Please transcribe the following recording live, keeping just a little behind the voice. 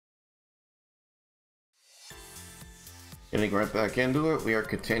Getting right back into it, we are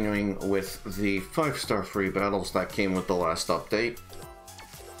continuing with the 5-star free battles that came with the last update.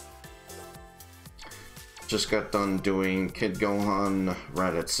 Just got done doing Kid Gohan,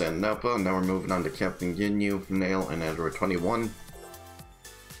 Raditz, and Nappa. Now we're moving on to Captain Ginyu, Nail, and Android 21.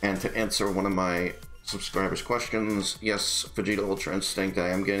 And to answer one of my subscribers' questions, yes, Vegeta Ultra Instinct, I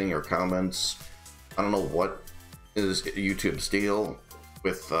am getting your comments. I don't know what is YouTube's deal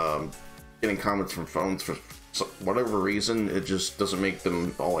with getting comments from phones for whatever reason. It just doesn't make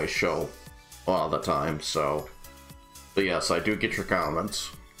them always show a lot of the time, so... But yes, I do get your comments.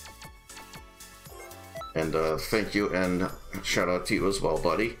 And thank you, and shout out to you as well,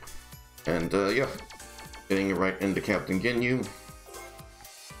 buddy. And yeah, getting right into Captain Ginyu.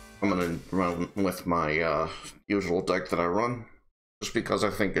 I'm gonna run with my usual deck that I run, just because I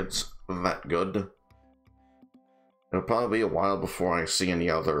think it's that good. It'll probably be a while before I see any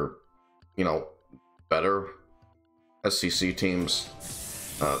other, you know, better SCC teams.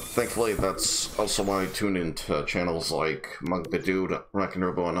 Thankfully, that's also why I tune into channels like Mug the Dude, Wrecking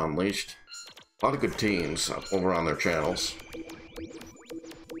Robo, and Unleashed. A lot of good teams over on their channels.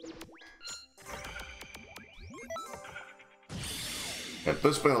 Yeah,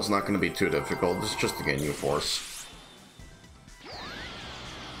 this battle's not going to be too difficult. This is just a Ginyu Force.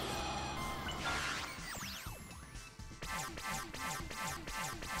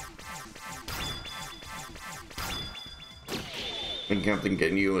 And Captain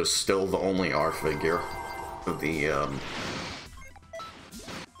Ginyu is still the only R figure of the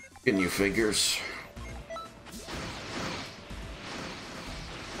Ginyu figures.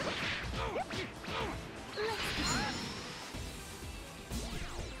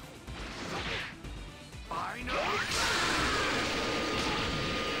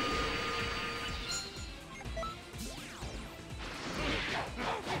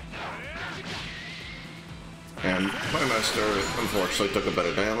 And my master unfortunately took a bit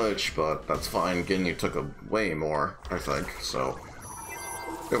of damage, but that's fine. Ginyu took a way more, I think, so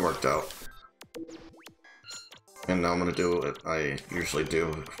it worked out. And now I'm gonna do what I usually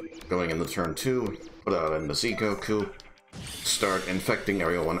do, going into turn 2, put out in the Z-Goku, start infecting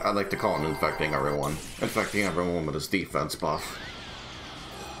everyone. I like to call him infecting everyone. Infecting everyone with his defense buff.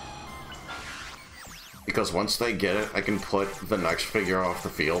 Because once they get it, I can put the next figure off the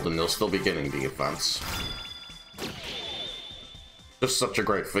field and they'll still be getting defense. Just such a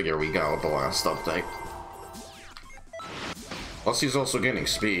great figure we got with the last update. Plus he's also getting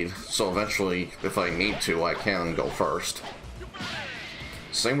speed, so eventually, if I need to, I can go first.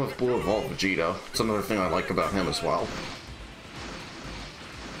 Same with Blue Evolved Vegeta. It's another thing I like about him as well.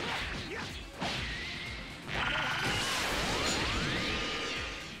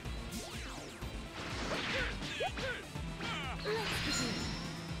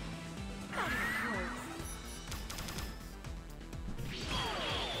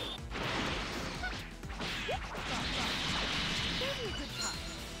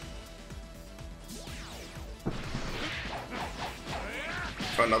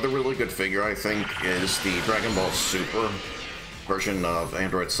 Another really good figure, I think, is the Dragon Ball Super version of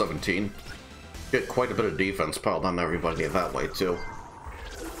Android 17. Get quite a bit of defense piled on everybody that way, too.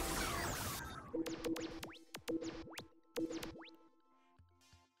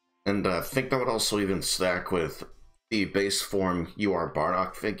 And I think that would also even stack with the base form UR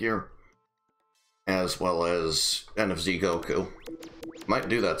Bardock figure, as well as NFZ Goku. Might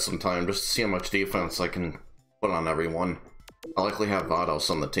do that sometime, just to see how much defense I can put on everyone. I'll likely have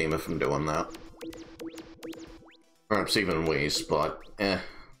Vados on the team if I'm doing that. Perhaps even Whis, but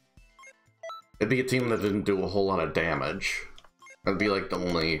it'd be a team that didn't do a whole lot of damage. That'd be like the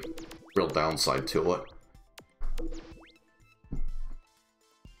only real downside to it.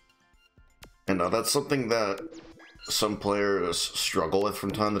 And that's something that some players struggle with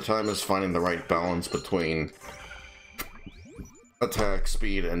from time to time, is finding the right balance between attack,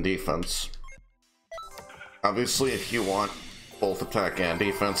 speed, and defense. Obviously, if you want both attack and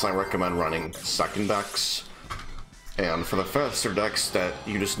defense, I recommend running second decks. And for the faster decks that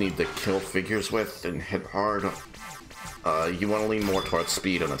you just need to kill figures with and hit hard, you want to lean more towards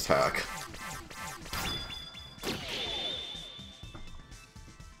speed and attack.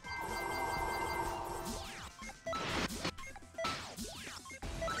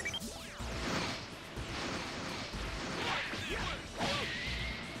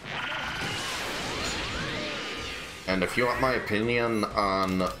 And if you want my opinion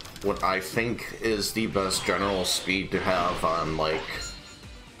on what I think is the best general speed to have on, like,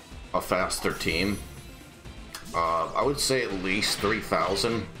 a faster team, I would say at least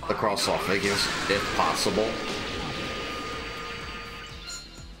 3,000 across all figures, if possible.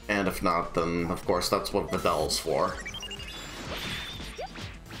 And if not, then of course that's what Videl's for.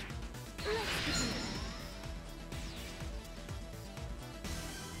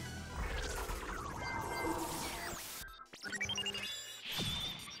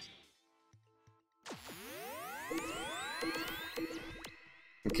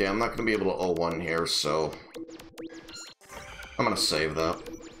 Okay, I'm not going to be able to O1 here, so I'm going to save that.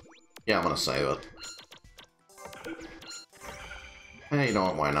 Yeah, I'm going to save it. Hey, you know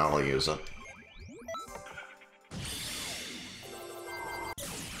what? Why not? I'll use it.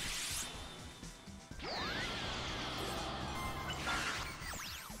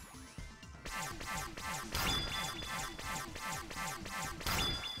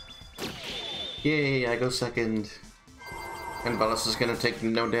 Yay, I go second. And Ballas is gonna take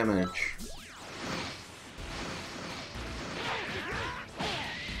no damage.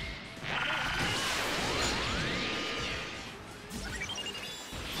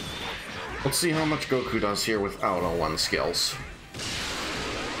 Let's see how much Goku does here without O1 skills.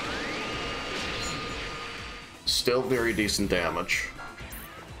 Still very decent damage.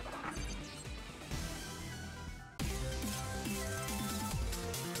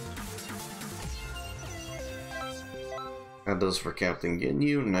 That does for Captain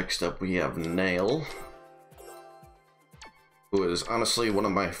Ginyu. Next up we have Nail, who is honestly one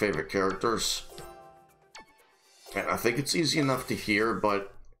of my favorite characters. And I think it's easy enough to hear,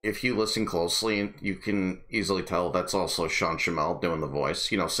 but if you listen closely, you can easily tell that's also Sean Shamel doing the voice.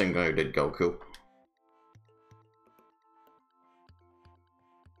 You know, same guy who did Goku.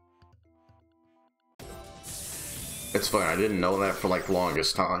 It's fine, I didn't know that for like the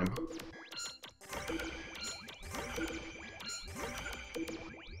longest time.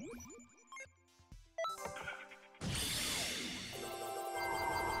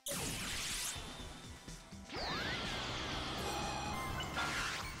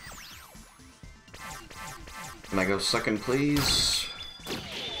 Can I go second, please?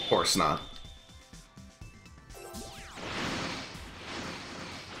 Of course not.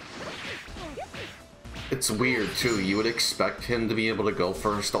 It's weird, too. You would expect him to be able to go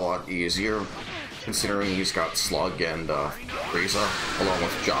first a lot easier, considering he's got Slug and Frieza, along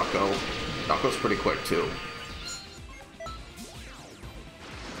with Jocko. Jocko's pretty quick, too.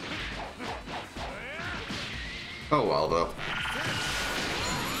 Oh well, though.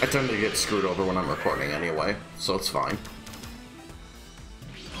 I tend to get screwed over when I'm recording anyway, so it's fine.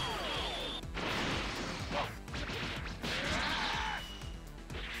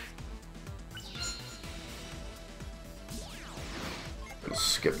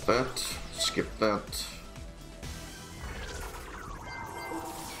 Skip that, skip that.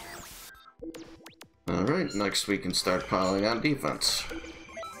 Alright, next we can start piling on defense.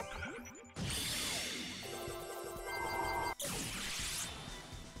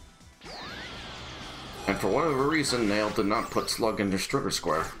 And for whatever reason, Nail did not put Slug into Trigger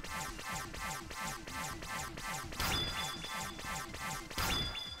Square.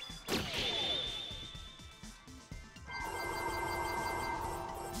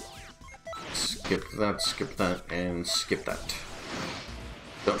 Skip that, and skip that.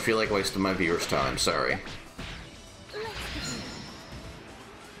 Don't feel like wasting my viewers' time, sorry.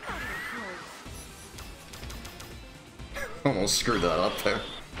 Almost screwed that up there.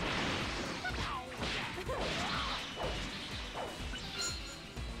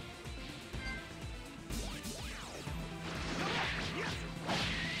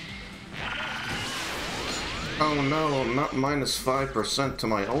 Oh no, not minus 5% to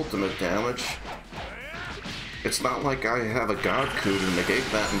my ultimate damage. It's not like I have a God Coup to negate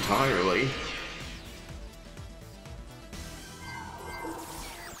that entirely.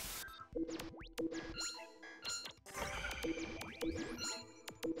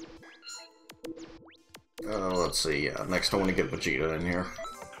 Let's see, yeah, next I want to get Vegeta in here.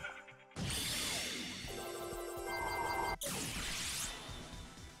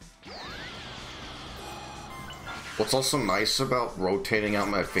 What's also nice about rotating out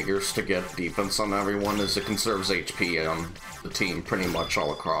my figures to get defense on everyone is it conserves HP on the team pretty much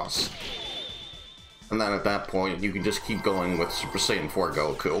all across. And then at that point, you can just keep going with Super Saiyan 4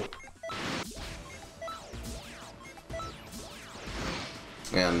 Goku.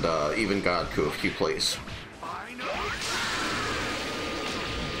 And even God Coup if you please.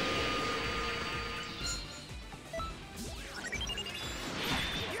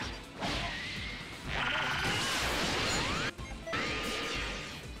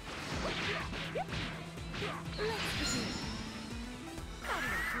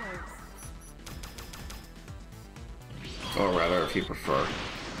 Or rather, if you prefer.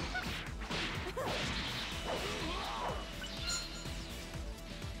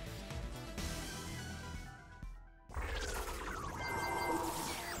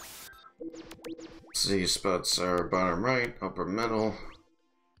 see, spots are bottom right, upper middle,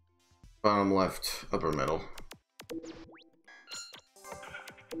 bottom left, upper middle.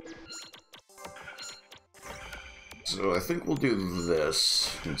 So I think we'll do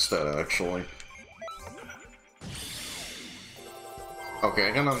this instead, actually. Okay,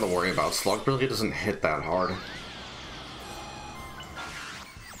 I got nothing to worry about. Slug really doesn't hit that hard.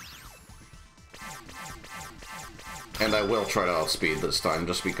 And I will try to outspeed this time,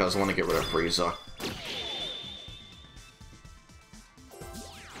 just because I want to get rid of Frieza.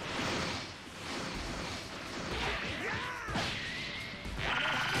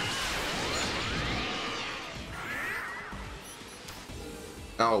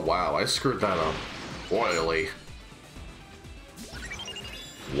 Oh wow, I screwed that up royally.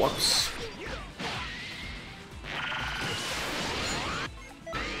 Whoops.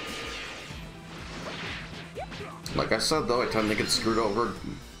 Like I said though, I tend to get screwed over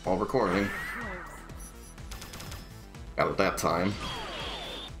while recording. Got it that time.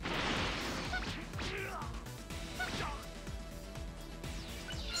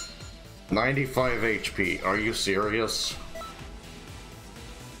 $95 HP, are you serious?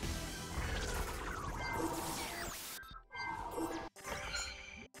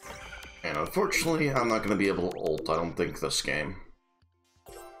 And unfortunately, I'm not going to be able to ult, I don't think, this game.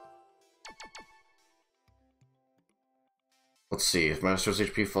 Let's see, if Master's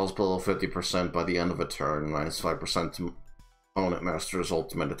HP falls below 50% by the end of a turn, minus 5% to opponent Master's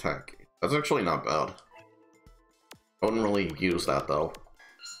ultimate attack. That's actually not bad. I wouldn't really use that, though.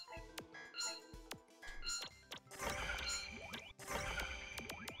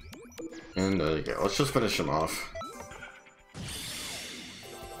 And, yeah, let's just finish him off.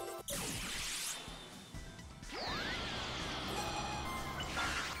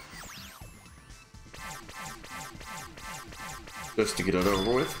 Just to get it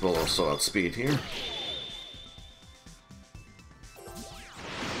over with, we'll also outspeed here.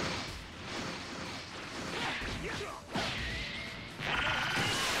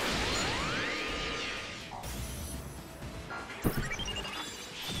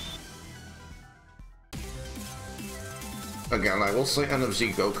 Again, I will say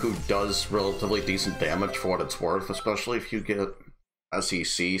NFZ Goku does relatively decent damage for what it's worth, especially if you get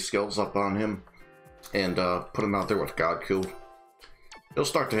SEC skills up on him and put him out there with Godku. He'll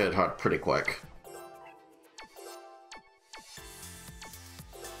start to hit hard pretty quick.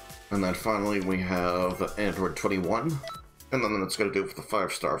 And then finally we have Android 21, and then that's going to do it for the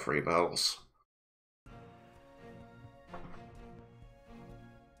 5-star free battles.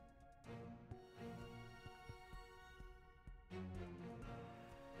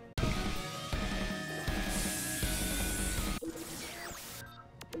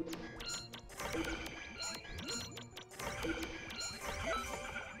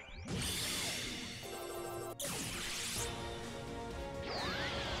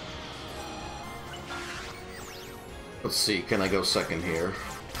 Let's see, can I go second here?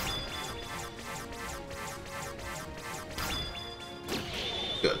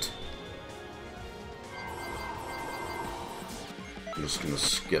 Good. I'm just gonna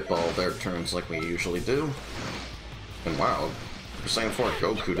skip all their turns like we usually do. And wow, for saying for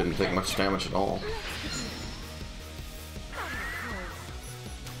Goku didn't take much damage at all.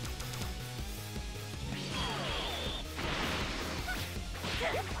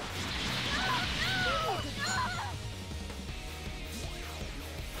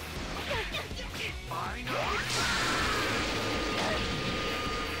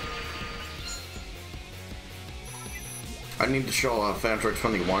 I need to show off Android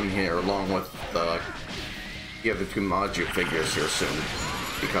 21 here, along with the other two Maju figures here soon,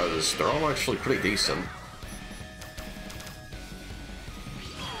 because they're all actually pretty decent.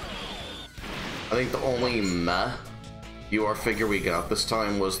 I think the only meh UR figure we got this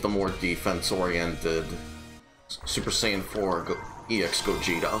time was the more defense-oriented Super Saiyan 4 EX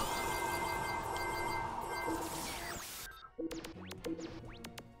Gogeta.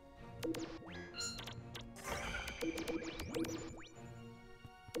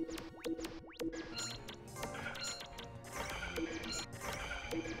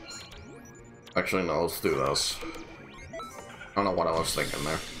 Actually, no, let's do this. I don't know what I was thinking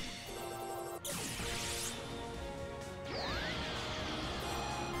there.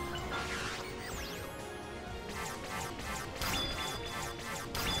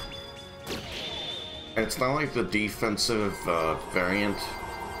 It's not like the defensive variant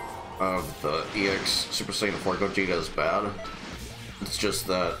of the EX Super Saiyan 4 Gogeta is bad. It's just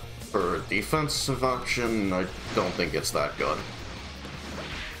that for a defensive option, I don't think it's that good.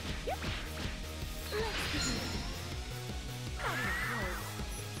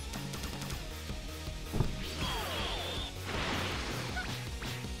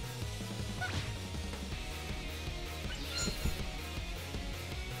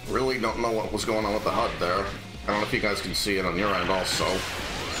 Really don't know what was going on with the HUD there. I don't know if you guys can see it on your end also.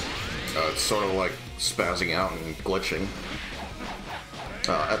 It's sort of like spazzing out and glitching.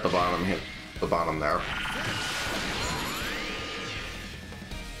 At the bottom, hit the bottom there.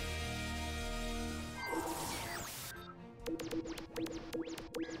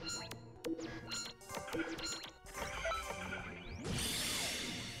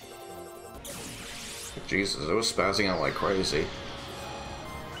 Jesus, it was spazzing out like crazy.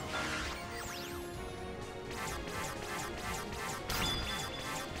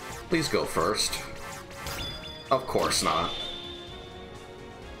 Please go first. Of course not.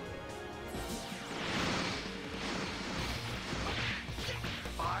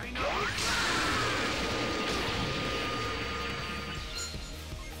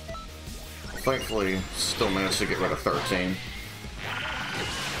 Thankfully, still managed to get rid of 13.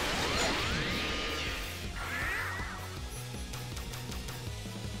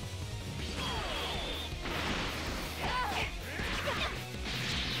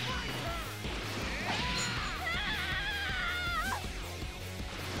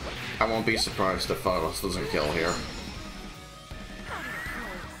 I won't be surprised if Phylos doesn't kill here.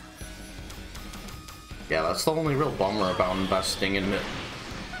 Yeah, that's the only real bummer about investing in it.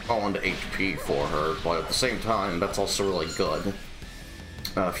 All into HP for her, but at the same time, that's also really good.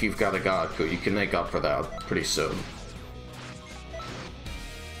 If you've got a Godku, you can make up for that pretty soon.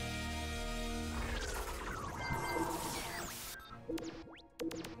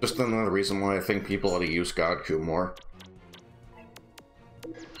 Just another reason why I think people ought to use Godku more.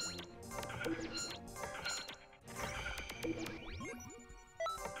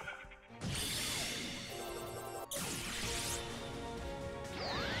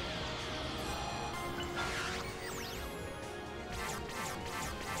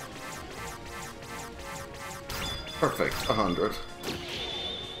 Perfect, 100.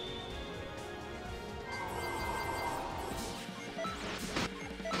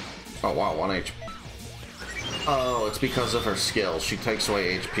 Oh wow, 1 HP. Oh, it's because of her skill. She takes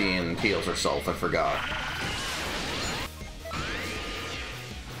away HP and heals herself, I forgot.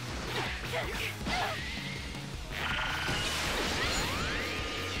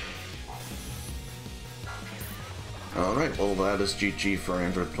 Alright, well that is GG for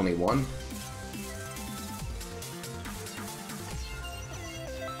Android 21.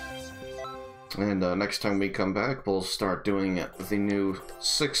 And next time we come back, we'll start doing the new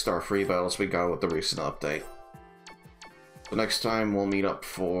 6-star free battles we got with the recent update. The next time we'll meet up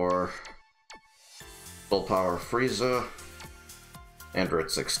for Full Power Frieza,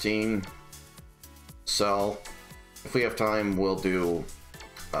 Android 16, Cell. If we have time, we'll do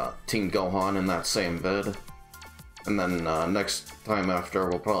Team Gohan in that same vid. And then next time after,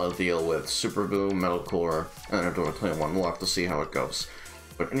 we'll probably deal with Super Boo, Metal Core, and Android 21. We'll have to see how it goes.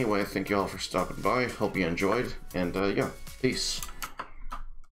 But anyway, thank you all for stopping by. Hope you enjoyed, and yeah, peace.